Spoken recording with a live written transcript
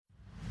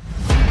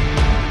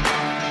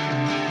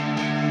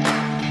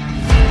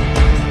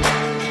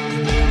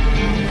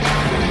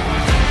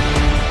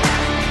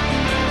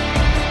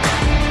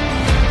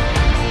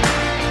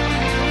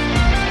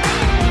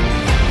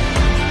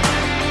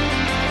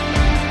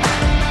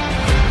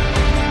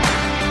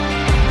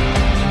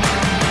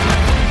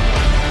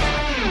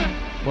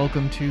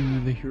Welcome to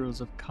the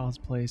Heroes of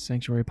Cosplay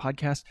Sanctuary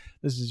podcast.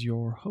 This is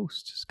your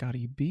host,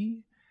 Scotty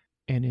B.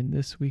 And in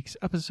this week's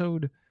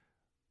episode,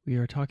 we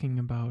are talking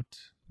about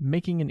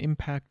making an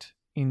impact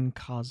in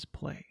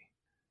cosplay.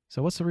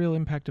 So what's the real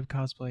impact of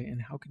cosplay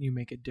and how can you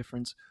make a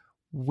difference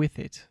with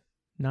it?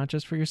 Not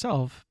just for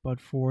yourself, but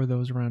for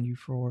those around you,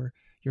 for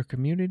your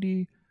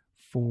community,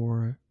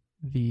 for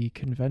the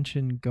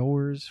convention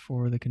goers,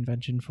 for the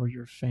convention, for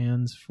your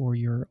fans, for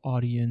your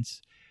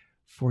audience,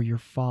 for your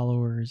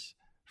followers,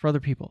 for other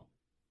people.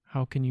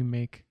 How can you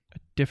make a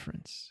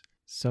difference?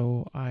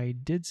 So I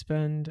did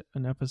spend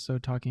an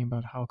episode talking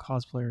about how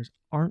cosplayers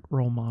aren't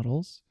role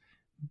models,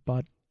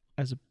 but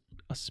as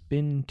a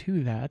spin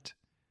to that,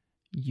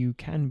 you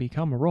can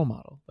become a role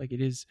model. Like,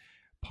 it is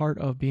part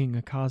of being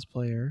a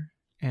cosplayer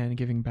and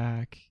giving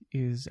back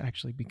is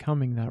actually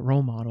becoming that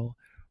role model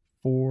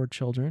for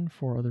children,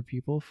 for other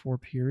people, for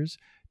peers,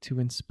 to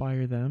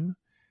inspire them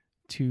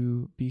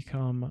to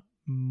become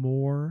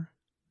more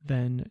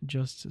than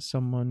just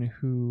someone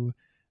who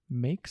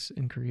makes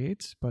and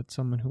creates, but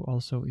someone who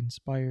also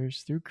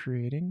inspires through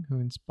creating,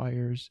 who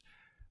inspires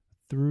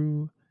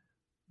through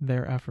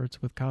their efforts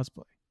with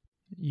cosplay.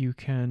 You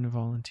can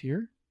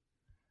volunteer.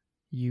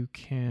 You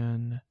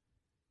can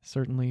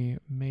certainly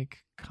make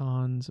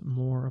cons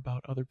more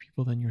about other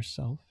people than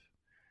yourself.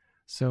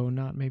 So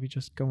not maybe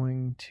just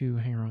going to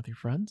hang around with your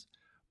friends,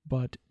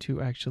 but to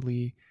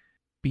actually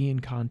be in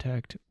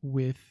contact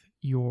with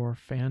your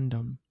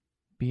fandom,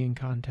 be in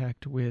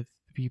contact with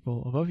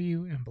people above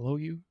you and below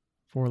you,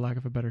 for lack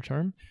of a better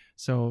term.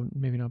 So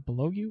maybe not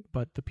below you,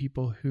 but the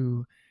people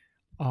who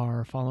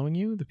are following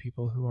you, the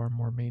people who are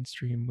more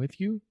mainstream with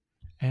you,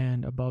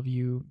 and above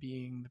you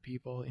being the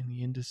people in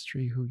the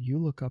industry who you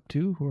look up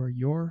to, who are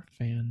your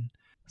fan,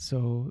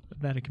 so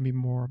that it can be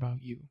more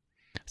about you.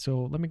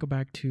 So let me go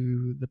back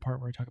to the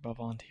part where I talk about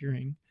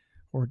volunteering,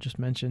 or just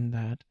mention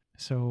that.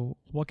 So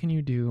what can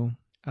you do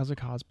as a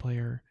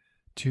cosplayer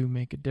to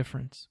make a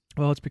difference?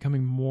 Well, it's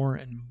becoming more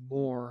and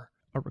more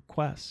a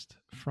request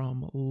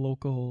from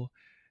local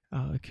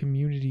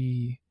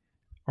community,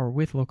 or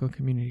with local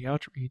community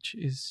outreach,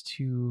 is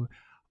to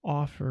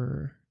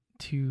offer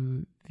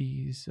to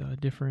these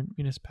different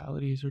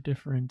municipalities or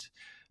different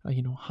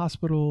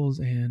hospitals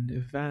and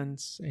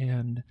events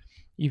and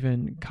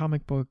even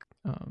comic book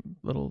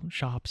little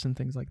shops and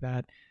things like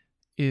that,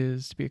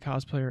 is to be a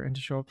cosplayer and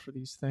to show up for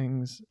these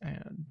things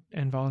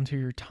and volunteer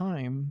your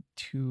time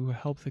to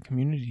help the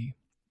community.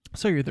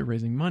 So you're either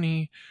raising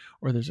money,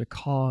 or there's a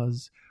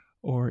cause,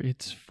 or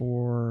it's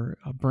for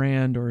a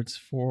brand, or it's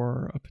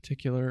for a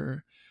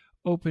particular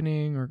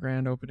opening or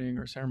grand opening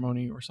or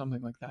ceremony or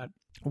something like that,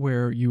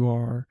 where you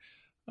are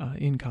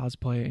in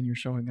cosplay and you're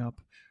showing up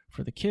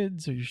for the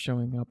kids, or you're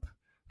showing up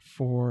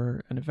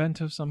for an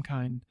event of some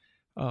kind,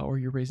 or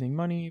you're raising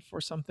money for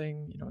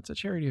something. It's a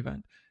charity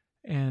event,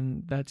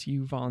 and that's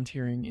you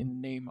volunteering in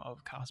the name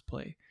of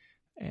cosplay.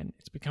 And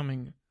it's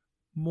becoming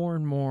more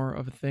and more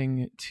of a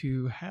thing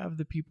to have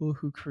the people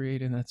who create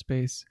in that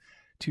space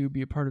to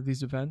be a part of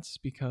these events,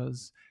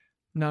 because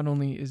not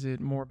only is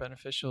it more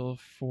beneficial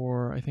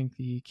for, I think,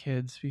 the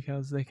kids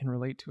because they can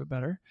relate to it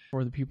better,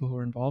 for the people who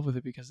are involved with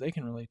it because they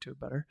can relate to it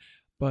better,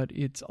 but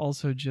it's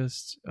also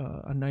just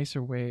a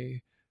nicer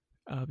way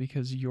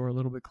because you're a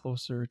little bit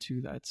closer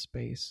to that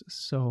space.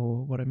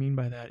 So what I mean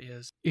by that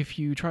is, if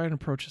you try and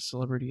approach a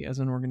celebrity as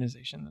an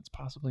organization that's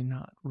possibly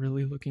not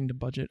really looking to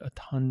budget a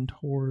ton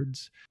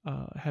towards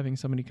having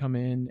somebody come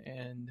in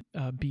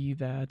and be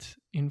that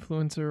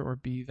influencer or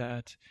be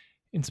that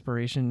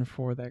inspiration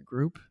for that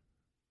group,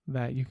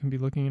 that you can be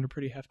looking at a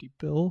pretty hefty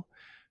bill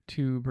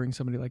to bring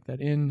somebody like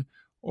that in,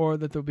 or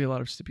that there'll be a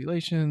lot of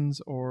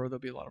stipulations, or there'll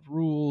be a lot of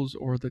rules,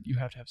 or that you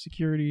have to have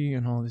security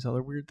and all these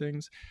other weird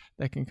things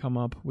that can come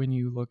up when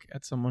you look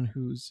at someone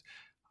who's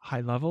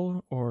high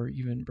level, or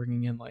even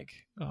bringing in like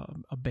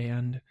a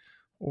band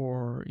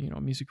or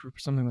a music group or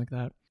something like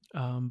that.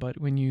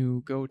 But when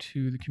you go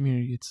to the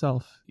community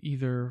itself,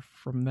 either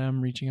from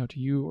them reaching out to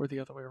you or the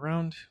other way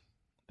around,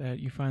 that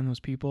you find those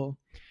people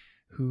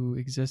who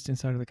exist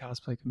inside of the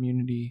cosplay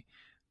community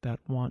that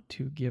want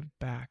to give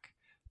back,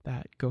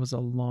 that goes a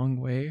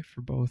long way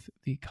for both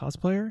the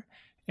cosplayer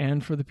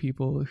and for the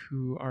people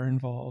who are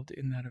involved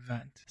in that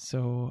event.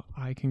 So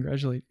I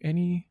congratulate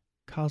any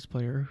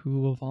cosplayer who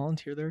will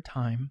volunteer their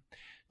time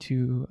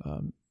to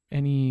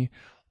any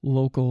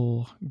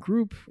local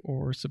group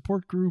or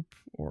support group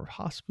or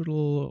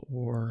hospital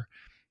or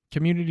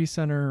community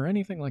center or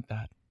anything like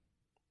that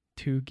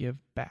to give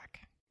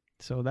back.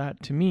 So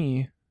that, to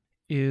me,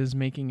 is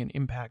making an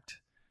impact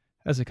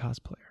as a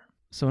cosplayer.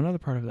 So another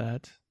part of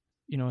that,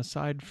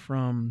 aside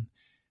from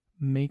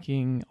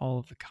making all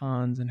of the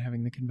cons and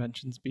having the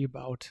conventions be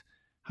about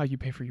how you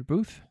pay for your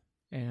booth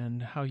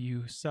and how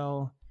you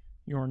sell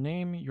your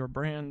name, your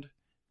brand,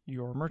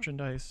 your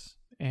merchandise,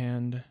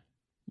 and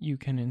you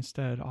can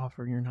instead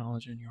offer your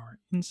knowledge and your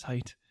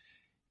insight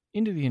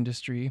into the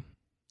industry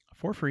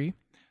for free,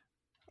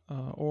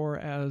 or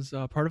as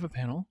part of a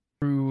panel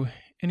through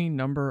any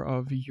number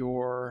of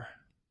your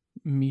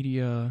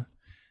media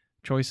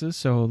choices.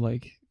 So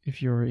like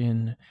if you're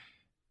in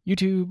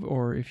YouTube,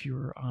 or if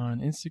you're on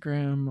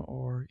Instagram,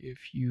 or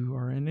if you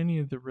are in any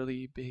of the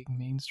really big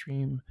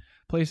mainstream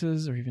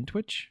places, or even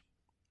Twitch,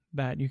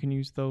 that you can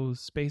use those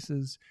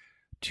spaces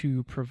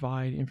to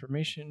provide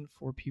information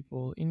for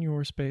people in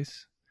your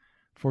space,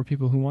 for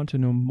people who want to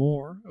know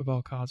more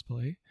about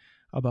cosplay,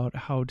 about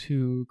how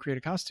to create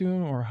a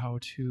costume, or how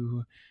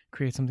to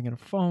create something out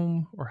of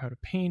foam, or how to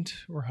paint,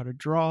 or how to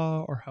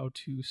draw, or how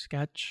to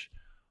sketch,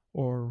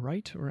 or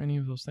write, or any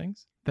of those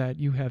things. That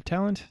you have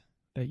talent,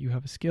 that you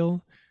have a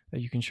skill,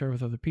 that you can share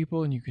with other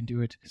people, and you can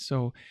do it.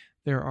 So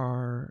there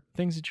are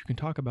things that you can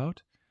talk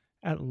about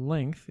at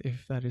length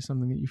if that is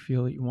something that you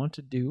feel that you want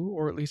to do,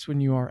 or at least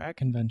when you are at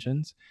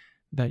conventions,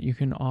 that you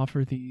can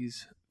offer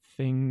these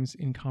things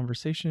in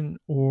conversation,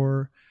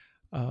 or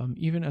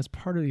even as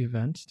part of the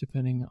event,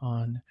 depending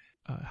on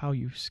how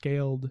you've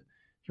scaled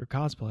your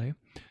cosplay,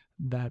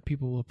 that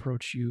people will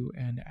approach you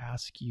and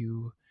ask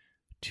you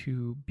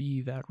to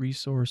be that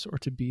resource or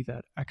to be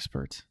that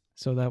expert.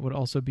 So that would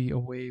also be a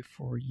way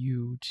for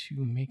you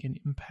to make an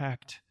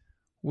impact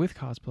with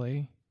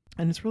cosplay,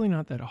 and it's really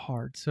not that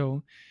hard.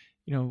 So,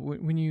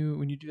 when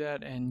you do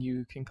that and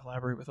you can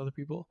collaborate with other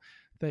people,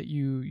 that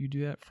you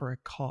do that for a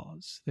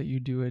cause, that you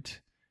do it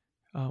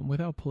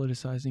without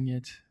politicizing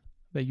it,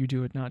 that you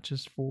do it not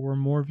just for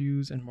more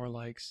views and more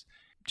likes,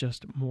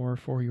 just more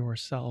for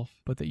yourself,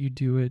 but that you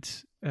do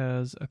it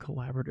as a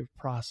collaborative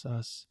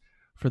process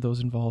for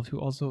those involved who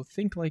also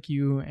think like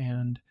you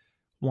and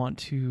want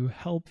to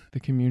help the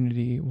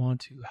community,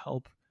 want to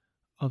help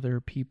other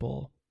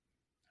people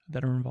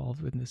that are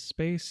involved in this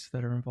space,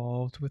 that are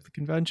involved with the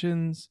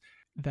conventions,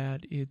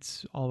 that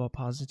it's all about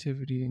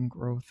positivity and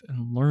growth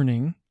and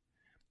learning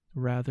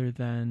rather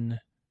than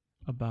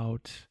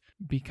about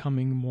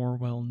becoming more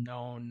well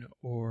known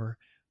or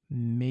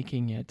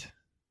making it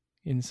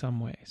in some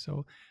way.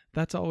 So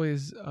that's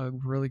always a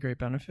really great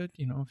benefit.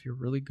 If you're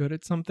really good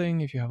at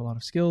something, if you have a lot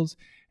of skills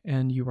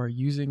and you are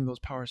using those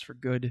powers for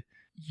good,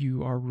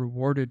 you are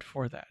rewarded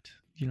for that.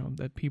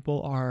 That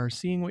people are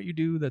seeing what you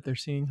do, that they're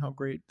seeing how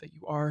great that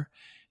you are,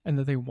 and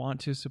that they want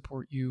to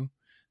support you,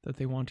 that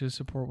they want to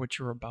support what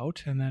you're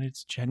about, and that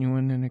it's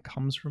genuine and it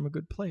comes from a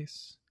good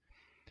place.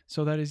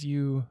 So that is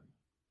you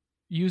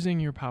using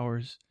your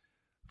powers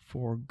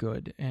for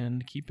good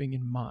and keeping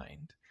in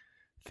mind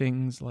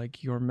things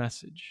like your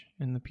message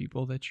and the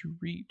people that you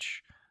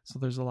reach. So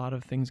there's a lot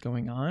of things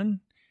going on,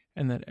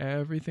 and that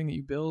everything that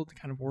you build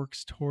kind of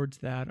works towards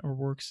that, or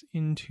works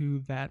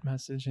into that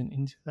message and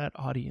into that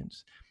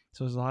audience.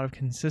 So there's a lot of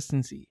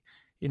consistency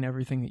in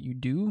everything that you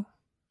do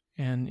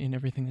and in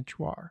everything that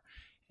you are.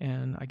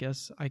 And I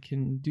guess I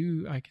can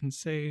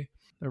say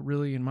that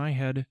really in my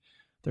head,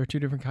 there are two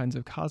different kinds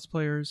of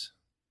cosplayers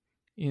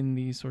in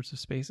these sorts of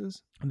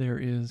spaces. There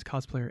is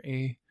cosplayer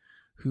A,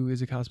 who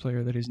is a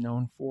cosplayer that is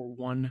known for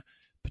one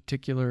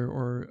particular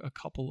or a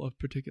couple of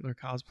particular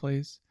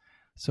cosplays.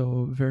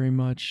 So very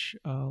much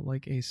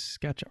like a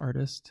sketch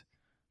artist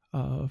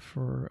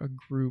for a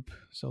group.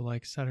 So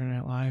like Saturday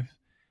Night Live,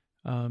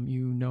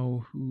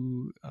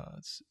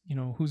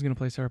 who's going to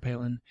play Sarah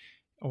Palin,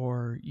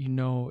 or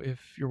if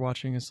you're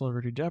watching a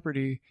Celebrity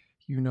Jeopardy,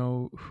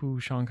 who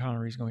Sean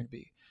Connery is going to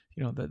be.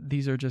 That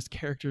these are just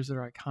characters that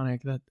are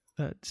iconic, that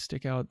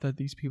stick out, that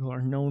these people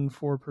are known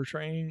for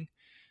portraying.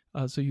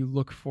 So you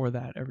look for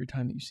that every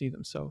time that you see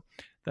them. So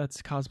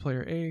that's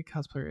cosplayer A.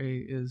 Cosplayer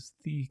A is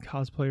the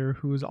cosplayer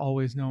who is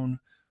always known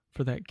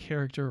for that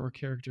character or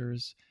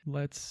characters.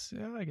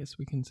 I guess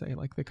we can say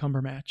like the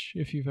Cumbermatch,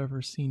 if you've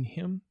ever seen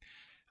him.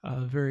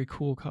 Very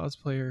cool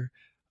cosplayer,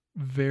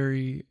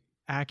 very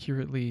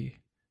accurately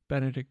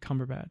Benedict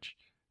Cumberbatch.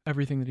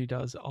 Everything that he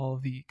does, all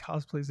of the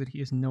cosplays that he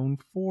is known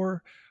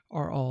for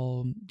are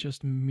all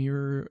just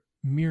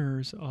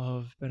mirrors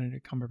of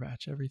Benedict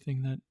Cumberbatch.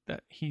 Everything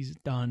that he's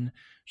done,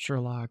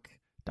 Sherlock,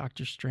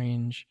 Doctor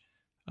Strange,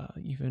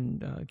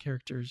 even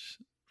characters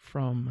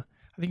from,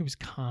 I think it was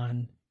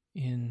Khan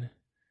in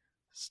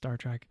Star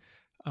Trek.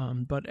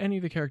 But any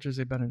of the characters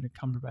that Benedict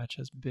Cumberbatch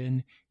has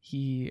been,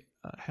 he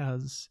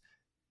has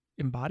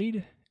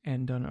embodied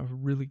and done a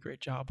really great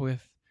job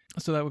with.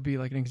 So that would be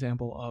like an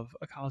example of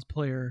a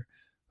cosplayer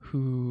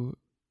who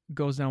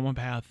goes down one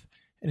path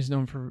and is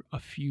known for a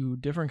few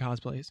different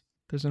cosplays.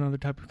 There's another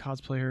type of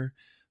cosplayer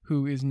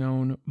who is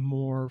known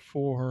more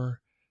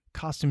for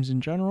costumes in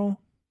general,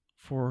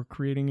 for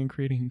creating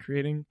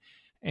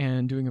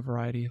and doing a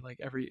variety. Like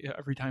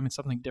every time it's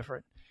something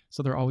different.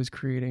 So they're always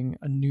creating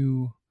a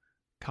new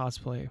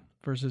cosplay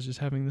versus just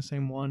having the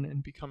same one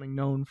and becoming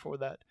known for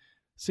that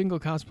single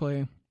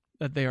cosplay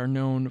that they are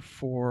known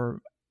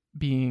for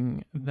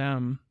being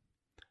them,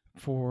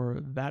 for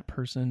that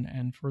person,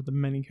 and for the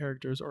many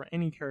characters or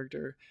any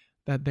character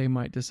that they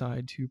might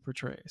decide to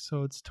portray.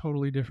 So it's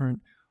totally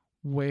different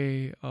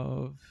way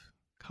of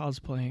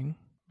cosplaying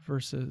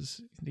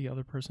versus the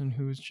other person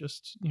who is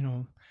just,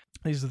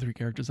 these are the three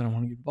characters that I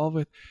want to get involved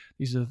with.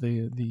 These are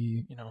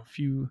the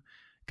few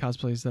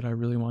cosplays that I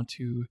really want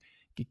to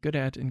get good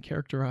at and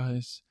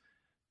characterize.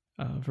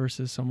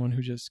 versus someone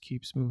who just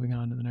keeps moving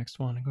on to the next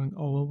one and going,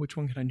 oh, well, which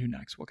one can I do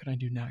next? What can I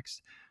do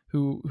next?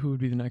 Who would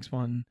be the next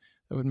one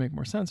that would make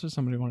more sense for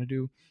somebody to want to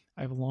do?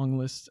 I have a long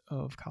list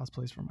of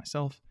cosplays for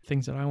myself,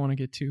 things that I want to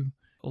get to.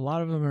 A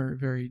lot of them are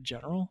very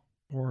general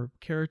or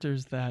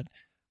characters that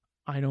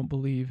I don't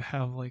believe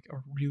have like a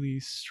really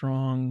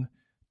strong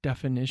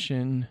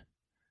definition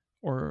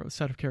or a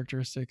set of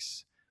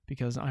characteristics,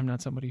 because I'm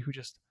not somebody who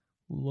just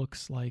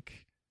looks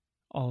like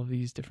all of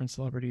these different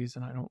celebrities,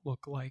 and I don't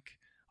look like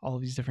all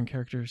of these different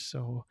characters.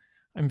 So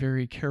I'm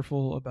very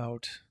careful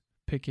about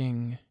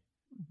picking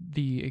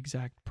the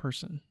exact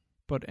person.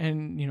 But,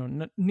 and you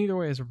know, neither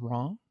way is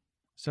wrong.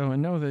 So,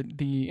 and know that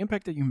the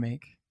impact that you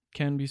make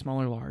can be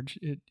small or large.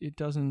 It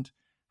doesn't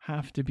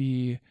have to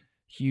be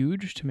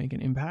huge to make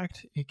an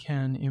impact. It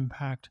can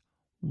impact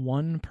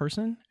one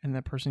person, and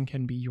that person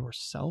can be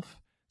yourself.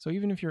 So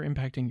even if you're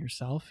impacting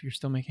yourself, you're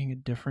still making a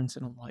difference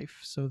in a life.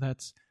 So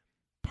that's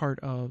part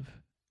of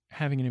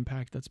having an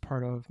impact. That's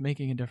part of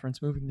making a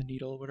difference, moving the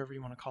needle, whatever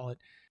you want to call it.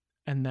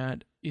 And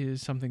that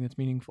is something that's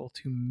meaningful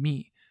to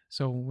me.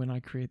 So when I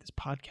create this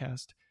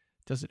podcast,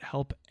 does it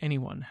help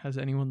anyone? Has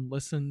anyone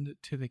listened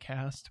to the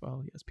cast?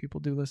 Well, yes, people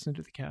do listen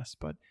to the cast,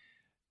 but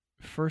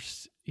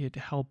first it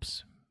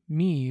helps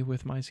me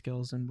with my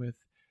skills and with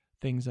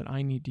things that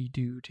I need to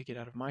do to get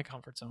out of my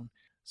comfort zone.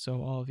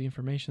 So all of the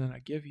information that I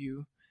give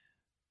you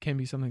can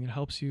be something that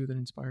helps you, that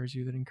inspires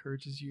you, that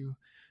encourages you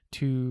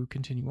to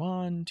continue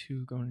on,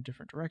 to go in a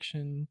different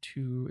direction,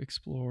 to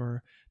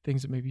explore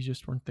things that maybe you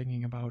just weren't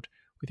thinking about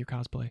with your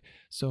cosplay.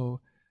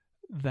 So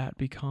that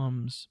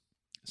becomes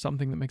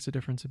something that makes a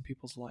difference in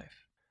people's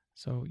life.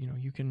 So, you know,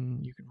 you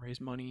can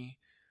raise money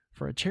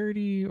for a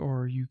charity,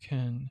 or you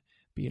can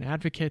be an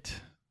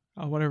advocate,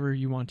 whatever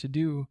you want to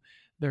do.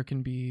 There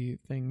can be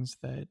things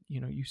that,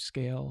 you know, you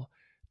scale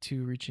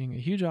to reaching a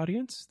huge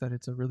audience, that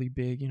it's a really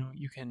big, you know,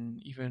 you can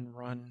even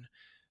run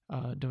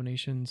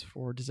donations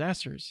for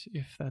disasters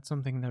if that's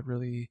something that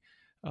really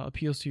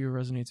appeals to you,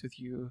 resonates with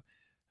you.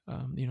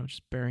 You know,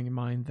 just bearing in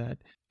mind that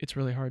it's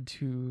really hard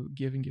to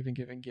give and give and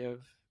give and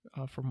give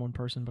from one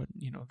person, but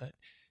you know that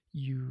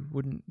you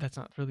wouldn't, that's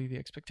not really the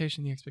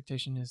expectation. The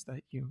expectation is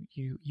that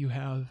you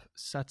have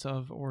sets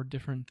of or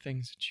different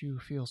things that you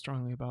feel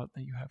strongly about,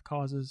 that you have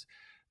causes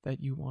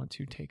that you want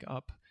to take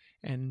up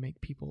and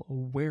make people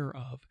aware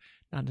of,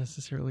 not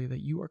necessarily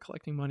that you are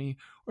collecting money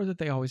or that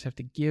they always have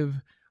to give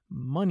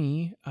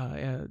money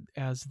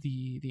as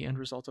the end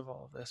result of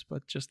all of this,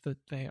 but just that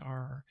they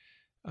are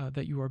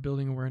that you are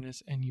building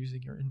awareness and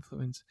using your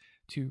influence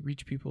to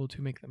reach people,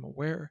 to make them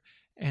aware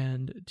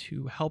and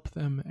to help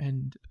them,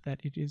 and that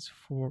it is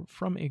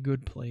from a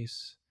good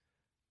place,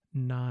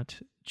 not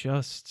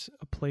just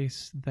a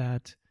place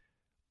that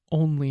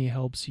only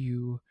helps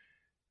you,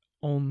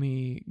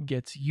 only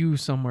gets you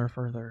somewhere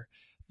further,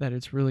 that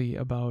it's really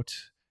about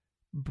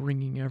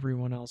bringing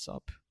everyone else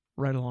up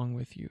right along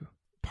with you.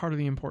 Part of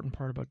the important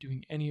part about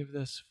doing any of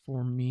this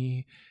for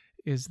me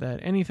is that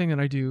anything that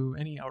I do,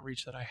 any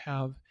outreach that I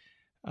have,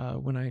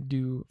 when I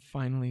do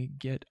finally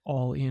get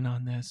all in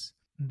on this,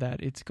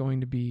 that it's going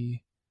to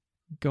be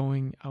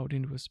going out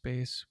into a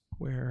space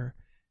where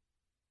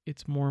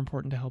it's more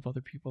important to help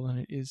other people than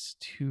it is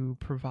to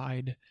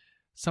provide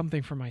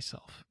something for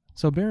myself.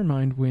 So bear in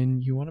mind,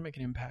 when you want to make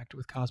an impact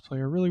with cosplay,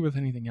 or really with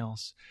anything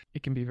else,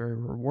 it can be very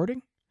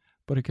rewarding,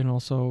 but it can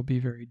also be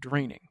very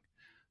draining.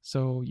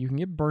 So you can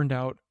get burned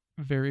out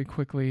very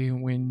quickly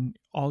when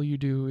all you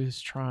do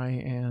is try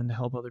and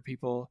help other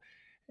people,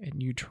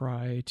 and you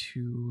try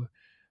to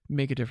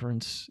make a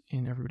difference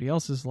in everybody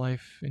else's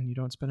life, and you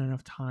don't spend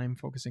enough time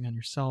focusing on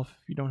yourself.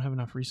 You don't have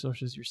enough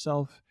resources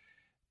yourself,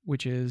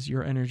 which is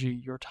your energy,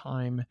 your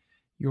time,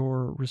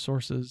 your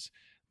resources,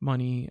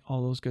 money,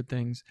 all those good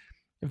things.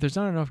 If there's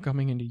not enough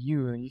coming into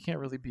you, then you can't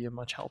really be of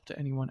much help to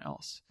anyone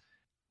else.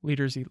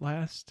 Leaders eat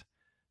last.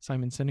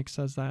 Simon Sinek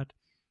says that.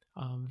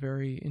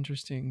 Very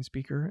interesting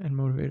speaker and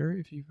motivator.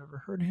 If you've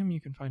ever heard him,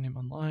 you can find him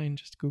online.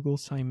 Just Google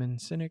Simon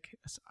Sinek,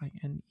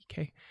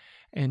 Sinek,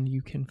 and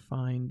you can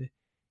find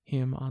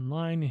him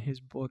online in his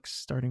books,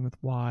 starting with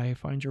Why,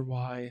 Find Your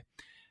Why.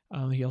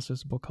 He also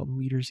has a book called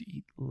Leaders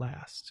Eat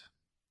Last.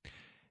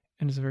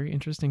 And it's a very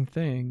interesting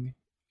thing.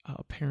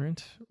 A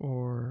parent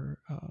or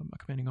a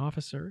commanding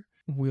officer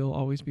will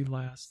always be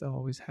last. They'll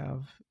always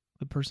have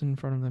the person in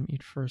front of them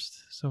eat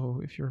first.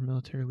 So if you're a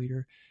military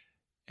leader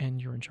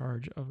and you're in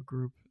charge of a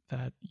group,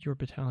 that your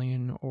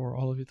battalion or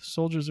all of the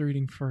soldiers are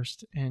eating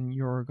first, and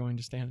you're going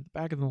to stand at the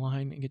back of the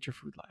line and get your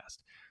food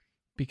last,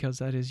 because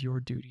that is your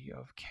duty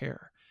of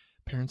care.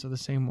 Parents are the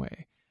same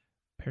way.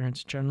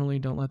 Parents generally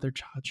don't let their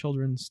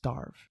children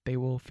starve. They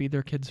will feed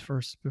their kids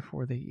first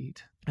before they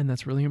eat. And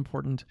that's really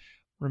important.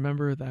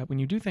 Remember that when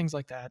you do things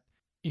like that,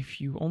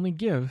 if you only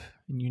give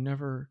and you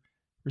never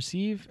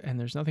receive, and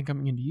there's nothing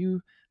coming into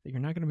you, that you're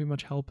not going to be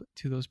much help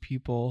to those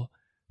people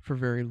for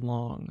very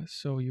long.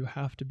 So you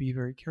have to be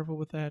very careful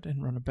with that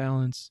and run a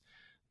balance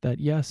that,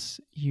 yes,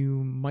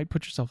 you might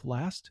put yourself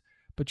last,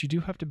 but you do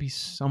have to be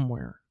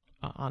somewhere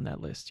on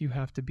that list. You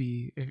have to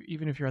be,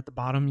 even if you're at the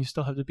bottom, you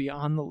still have to be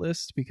on the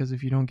list, because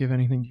if you don't give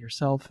anything to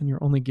yourself and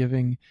you're only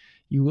giving,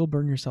 you will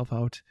burn yourself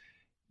out.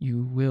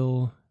 You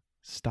will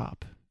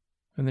stop,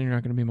 and then you're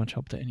not going to be much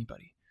help to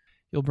anybody.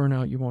 You'll burn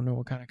out. You won't know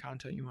what kind of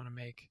content you want to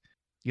make.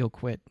 You'll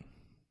quit.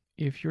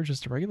 If you're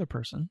just a regular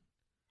person,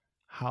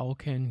 how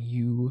can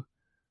you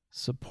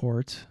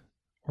support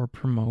or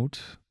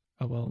promote?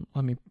 Oh, well,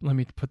 let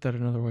me put that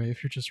another way.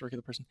 If you're just a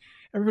regular person,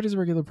 everybody's a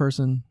regular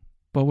person.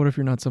 But what if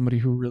you're not somebody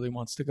who really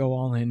wants to go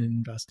all in and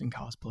invest in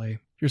cosplay?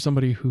 You're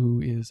somebody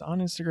who is on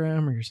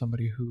Instagram, or you're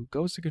somebody who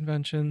goes to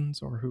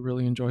conventions, or who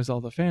really enjoys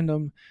all the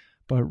fandom,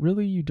 but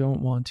really you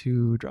don't want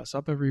to dress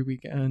up every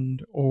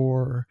weekend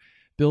or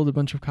build a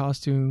bunch of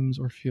costumes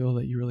or feel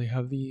that you really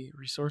have the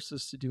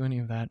resources to do any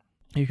of that.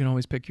 You can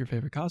always pick your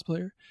favorite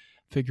cosplayer,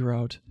 figure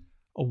out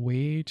a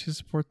way to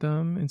support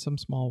them in some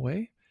small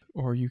way,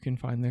 or you can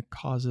find the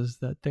causes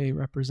that they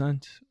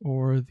represent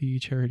or the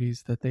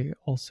charities that they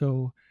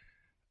also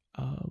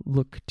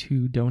look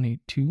to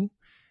donate to,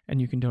 and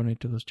you can donate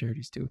to those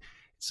charities too.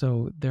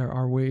 So there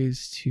are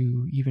ways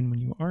to, even when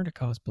you aren't a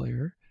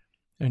cosplayer,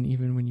 and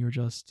even when you're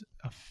just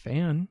a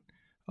fan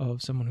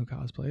of someone who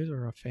cosplays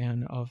or a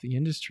fan of the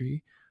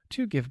industry,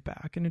 to give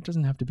back. And it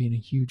doesn't have to be in a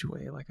huge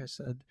way. Like I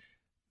said,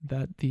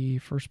 that the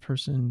first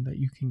person that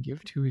you can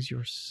give to is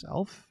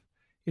yourself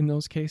in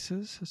those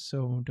cases.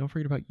 So don't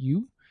forget about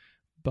you,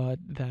 but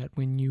that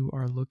when you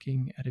are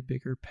looking at a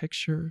bigger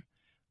picture,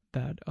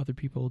 that other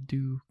people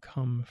do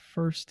come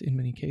first in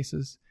many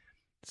cases.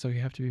 So you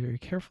have to be very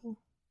careful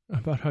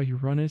about how you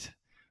run it,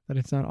 that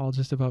it's not all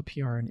just about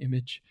PR and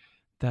image,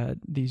 that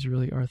these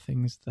really are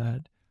things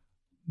that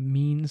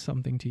mean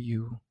something to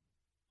you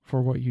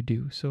for what you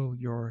do. So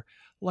your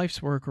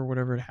life's work, or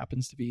whatever it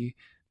happens to be,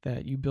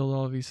 that you build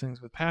all of these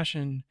things with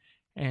passion,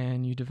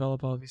 and you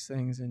develop all these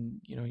things, and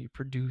you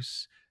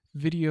produce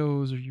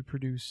videos, or you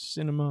produce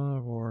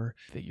cinema, or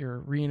that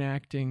you're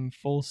reenacting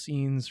full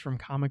scenes from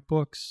comic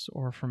books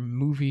or from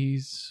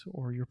movies,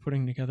 or you're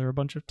putting together a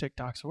bunch of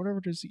TikToks, or whatever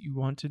it is that you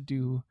want to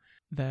do,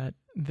 that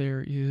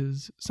there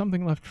is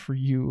something left for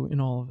you in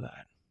all of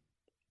that,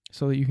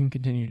 so that you can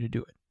continue to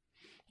do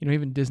it.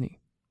 Even Disney.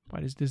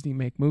 Why does Disney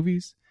make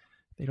movies?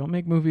 They don't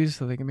make movies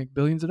so they can make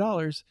billions of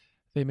dollars.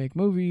 They make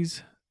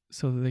movies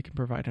so that they can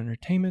provide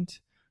entertainment,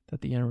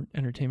 that the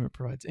entertainment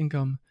provides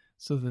income,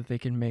 so that they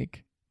can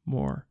make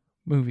more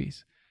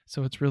movies.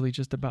 So it's really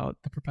just about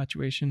the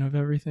perpetuation of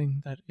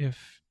everything, that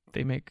if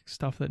they make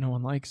stuff that no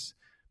one likes,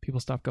 people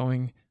stop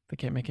going, they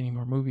can't make any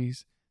more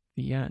movies,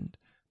 the end.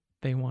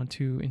 They want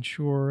to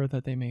ensure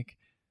that they make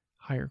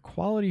higher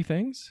quality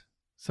things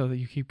so that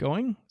you keep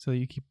going, so that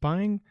you keep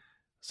buying,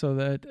 so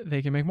that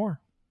they can make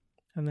more.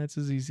 And that's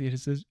as easy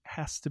as it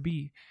has to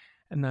be.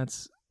 And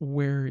that's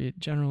where it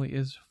generally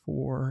is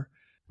for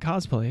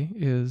cosplay,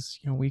 is,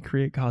 we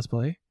create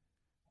cosplay,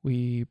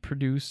 we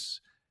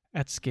produce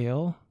at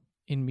scale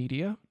in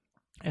media,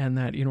 and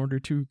that in order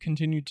to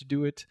continue to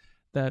do it,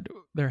 that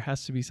there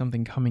has to be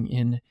something coming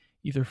in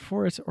either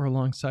for it or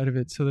alongside of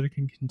it, so that it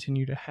can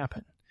continue to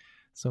happen.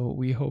 So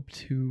we hope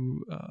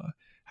to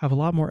have a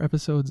lot more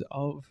episodes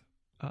of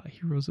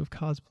Heroes of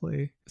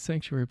Cosplay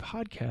Sanctuary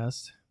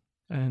podcast.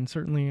 And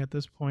certainly at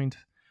this point,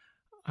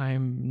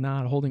 I'm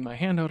not holding my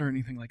hand out or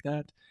anything like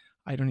that.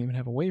 I don't even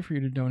have a way for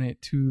you to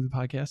donate to the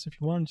podcast if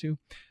you wanted to.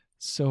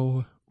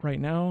 So right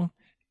now,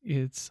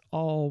 it's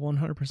all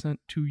 100%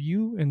 to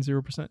you and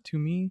 0% to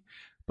me.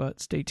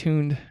 But stay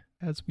tuned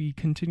as we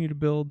continue to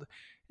build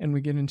and we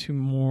get into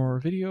more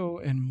video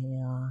and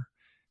more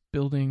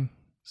building,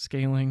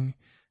 scaling.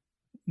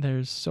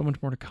 There's so much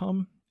more to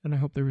come. And I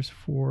hope there is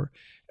for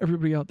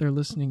everybody out there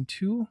listening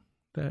too,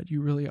 that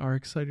you really are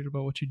excited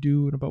about what you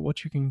do and about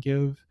what you can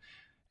give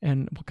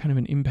and what kind of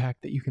an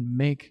impact that you can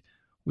make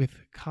with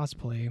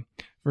cosplay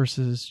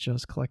versus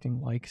just collecting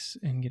likes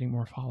and getting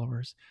more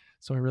followers.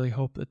 So I really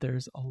hope that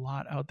there's a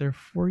lot out there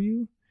for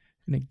you.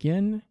 And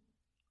again,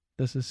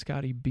 this is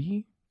Scotty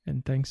B,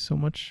 and thanks so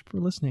much for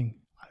listening.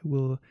 I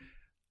will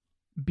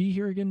be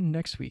here again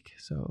next week,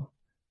 so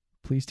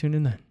please tune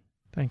in then.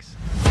 Thanks.